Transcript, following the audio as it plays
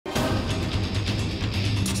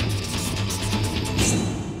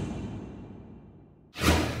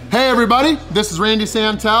everybody, this is Randy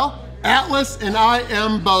Santel. Atlas and I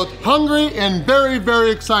am both hungry and very, very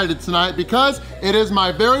excited tonight because it is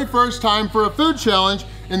my very first time for a food challenge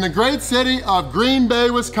in the great city of Green Bay,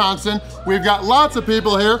 Wisconsin. We've got lots of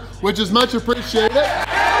people here, which is much appreciated.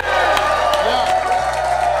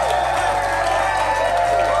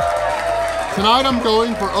 Tonight I'm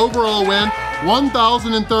going for overall win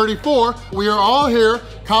 1,034. We are all here,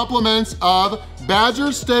 compliments of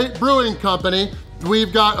Badger State Brewing Company.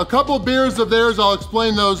 We've got a couple beers of theirs, I'll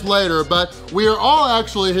explain those later, but we are all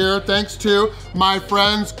actually here thanks to my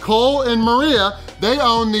friends Cole and Maria. They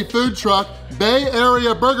own the food truck Bay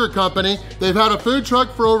Area Burger Company. They've had a food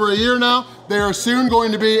truck for over a year now. They are soon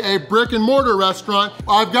going to be a brick and mortar restaurant.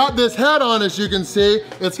 I've got this hat on, as you can see.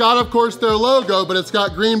 It's got, of course, their logo, but it's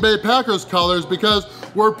got Green Bay Packers colors because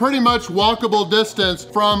we're pretty much walkable distance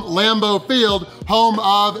from Lambeau Field, home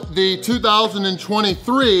of the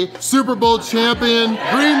 2023 Super Bowl champion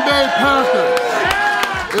Green Bay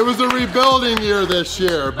Packers. It was a rebuilding year this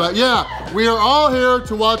year, but yeah, we are all here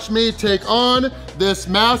to watch me take on this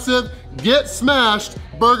massive Get Smashed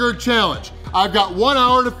Burger Challenge. I've got 1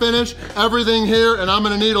 hour to finish everything here, and I'm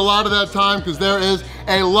gonna need a lot of that time because there is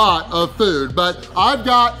a lot of food. But I've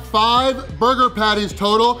got 5 burger patties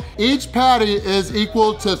total. Each patty is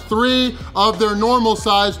equal to 3 of their normal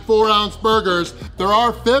size 4-ounce burgers. There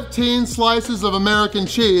are 15 slices of American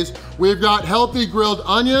cheese. We've got healthy grilled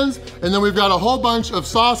onions, and then we've got a whole bunch of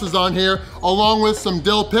sauces on here, along with some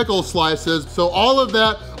dill pickle slices. So all of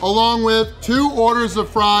that, along with 2 orders of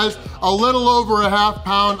fries, a little over a half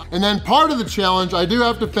pound, and then part of the challenge, I do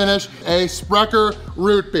have to finish a Sprecher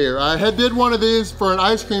Root Beer. I did one of these for an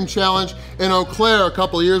ice cream challenge in Eau Claire a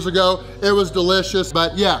couple years ago. It was delicious,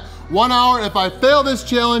 but yeah, 1 hour. If I fail this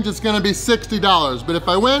challenge, it's gonna be $60. But if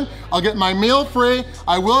I win, I'll get my meal free.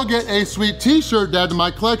 I will get a sweet t-shirt to add to my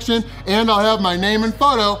collection, and I'll have my name and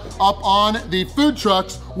photo up on the food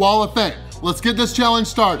truck's Wall of Fame. Let's get this challenge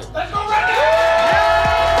started. Let's go, Randy!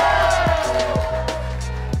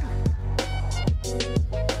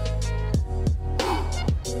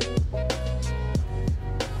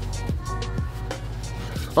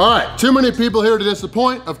 All right, too many people here to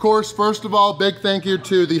disappoint. Of course, first of all, big thank you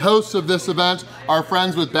to the hosts of this event, our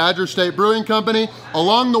friends with Badger State Brewing Company.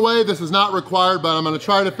 Along the way, this is not required, but I'm gonna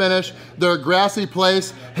try to finish their Grassy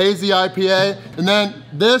Place Hazy IPA. And then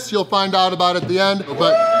this, you'll find out about at the end,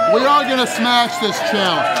 but we are gonna smash this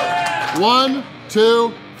challenge. 1,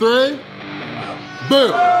 2, 3,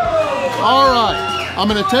 boom. All right. I'm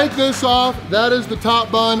gonna take this off. That is the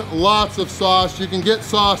top bun, lots of sauce. You can get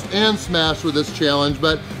sauce and smash with this challenge,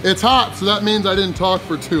 but it's hot, so that means I didn't talk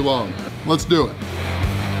for too long. Let's do it.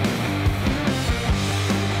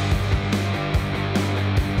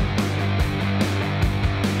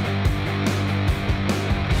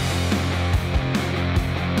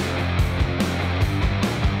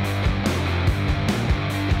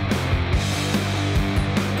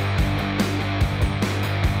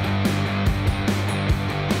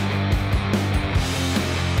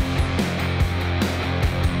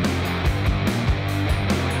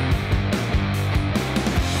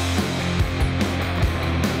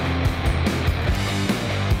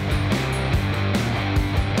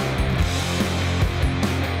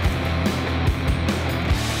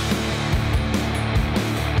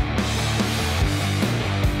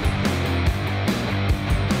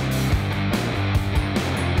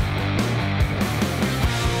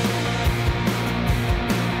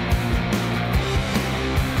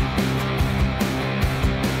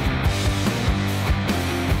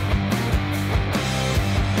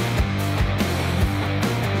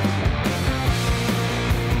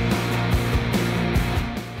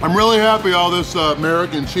 I'm really happy all this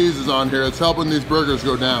American cheese is on here. It's helping these burgers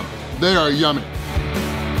go down. They are yummy.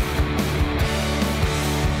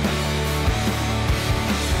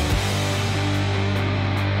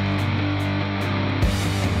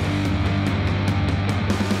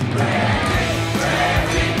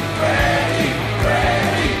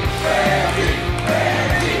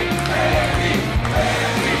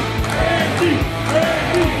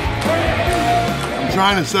 I'm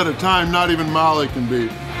trying to set a time not even Molly can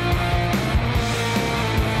beat.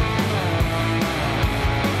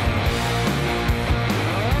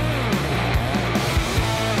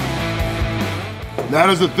 That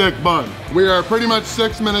is a thick bun. We are pretty much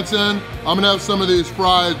 6 minutes in. I'm gonna have some of these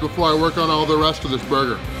fries before I work on all the rest of this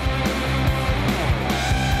burger.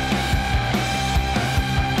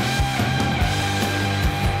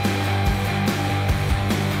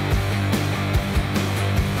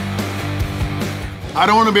 I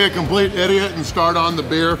don't want to be a complete idiot and start on the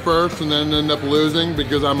beer first and then end up losing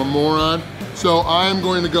because I'm a moron. So I'm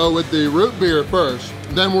going to go with the root beer first,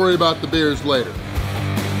 then worry about the beers later.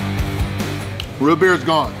 Root beer's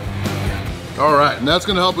gone. All right, and that's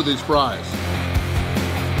gonna help with these fries.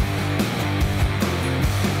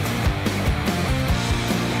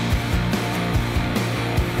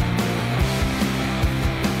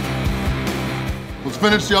 Let's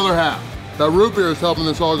finish the other half. That root beer is helping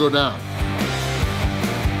this all go down.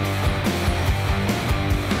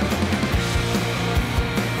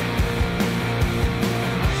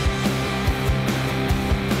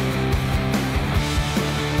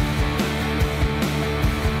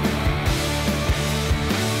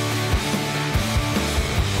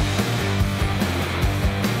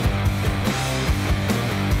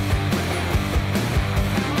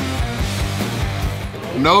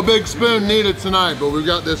 No big spoon needed tonight, but we've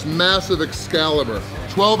got this massive Excalibur.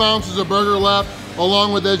 12 ounces of burger left,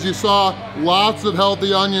 along with, as you saw, lots of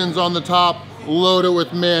healthy onions on the top, loaded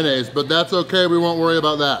with mayonnaise, but that's okay, we won't worry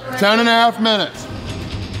about that. 10.5 minutes.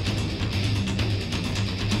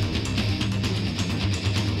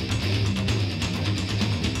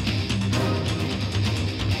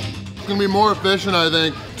 It's gonna be more efficient, I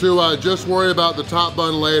think, to just worry about the top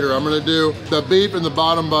bun later. I'm gonna do the beef and the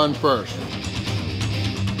bottom bun first.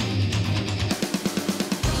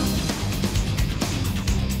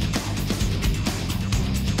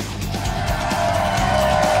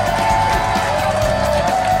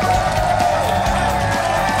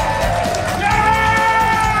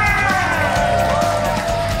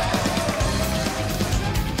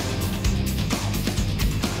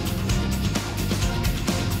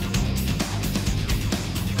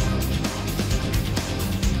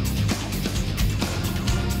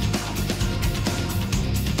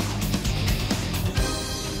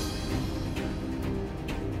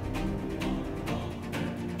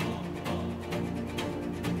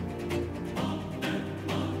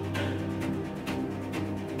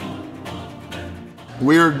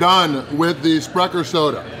 We are done with the Sprecher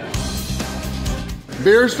soda.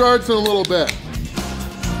 Beer starts in a little bit.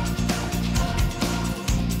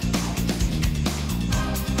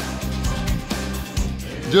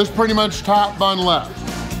 Just pretty much top bun left.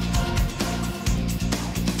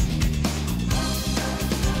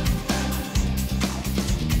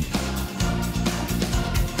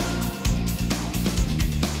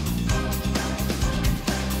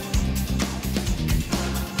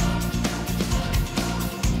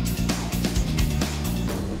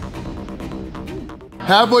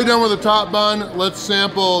 Halfway done with the top bun, let's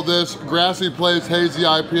sample this Grassy Place Hazy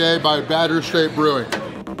IPA by Badger State Brewing.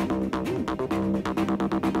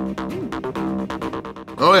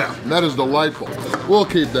 Oh yeah, that is delightful. We'll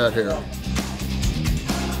keep that here.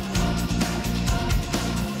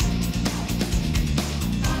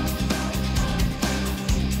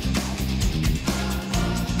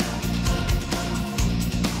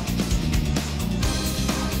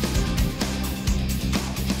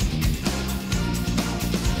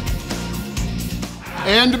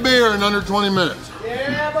 And a beer in under 20 minutes.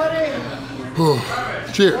 Yeah, buddy.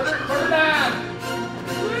 Cheers. Put it down.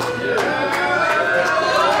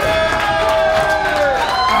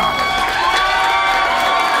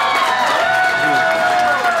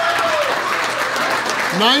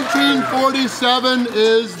 1947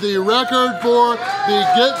 is the record for the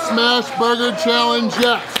Get Smash Burger Challenge.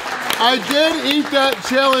 Yes, I did eat that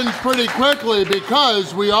challenge pretty quickly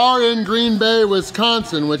because we are in Green Bay,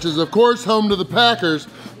 Wisconsin, which is of course home to the Packers,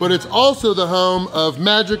 but it's also the home of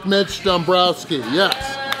Magic Mitch Dombrowski. Yes,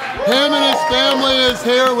 him and his family is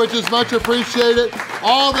here, which is much appreciated.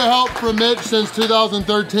 All the help from Mitch since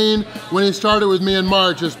 2013 when he started with me in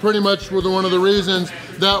March is pretty much one of the reasons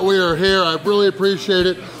that we are here. I really appreciate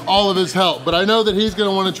it, all of his help. But I know that he's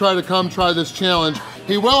gonna wanna try this challenge.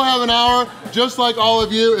 He will have an hour, just like all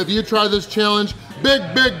of you, if you try this challenge. Big,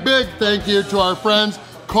 big, big thank you to our friends,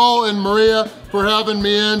 Cole and Maria, for having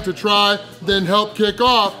me in to try, then help kick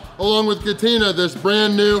off, along with Katina, this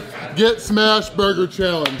brand new Get Smash Burger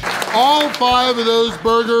Challenge. All 5 of those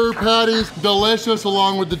burger patties, delicious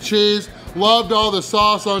along with the cheese. Loved all the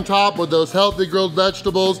sauce on top with those healthy grilled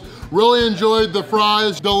vegetables. Really enjoyed the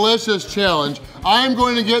fries, delicious challenge. I'm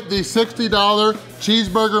going to get the $60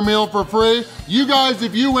 cheeseburger meal for free. You guys,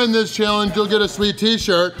 if you win this challenge, you'll get a sweet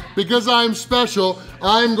t-shirt. Because I'm special,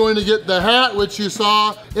 I'm going to get the hat, which you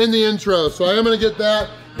saw in the intro. So I am gonna get that,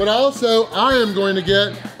 but also I am going to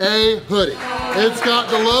get a hoodie. It's got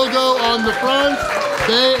the logo on the front,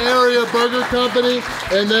 Bay Area Burger Company,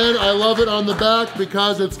 and then I love it on the back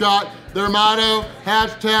because it's got their motto,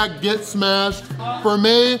 #GetSmashed. For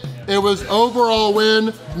me, it was overall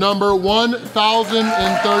win number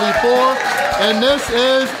 1,034. And this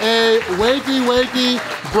is a wakey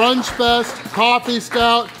Brunch Fest Coffee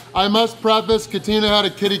Stout. I must preface, Katina had a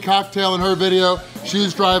kitty cocktail in her video.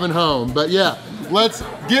 She's driving home. But yeah, let's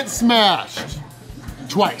get smashed.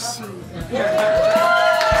 Twice.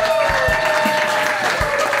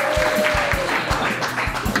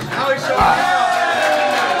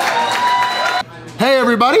 Hey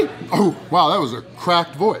everybody. Oh, wow, that was a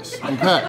cracked voice. Okay.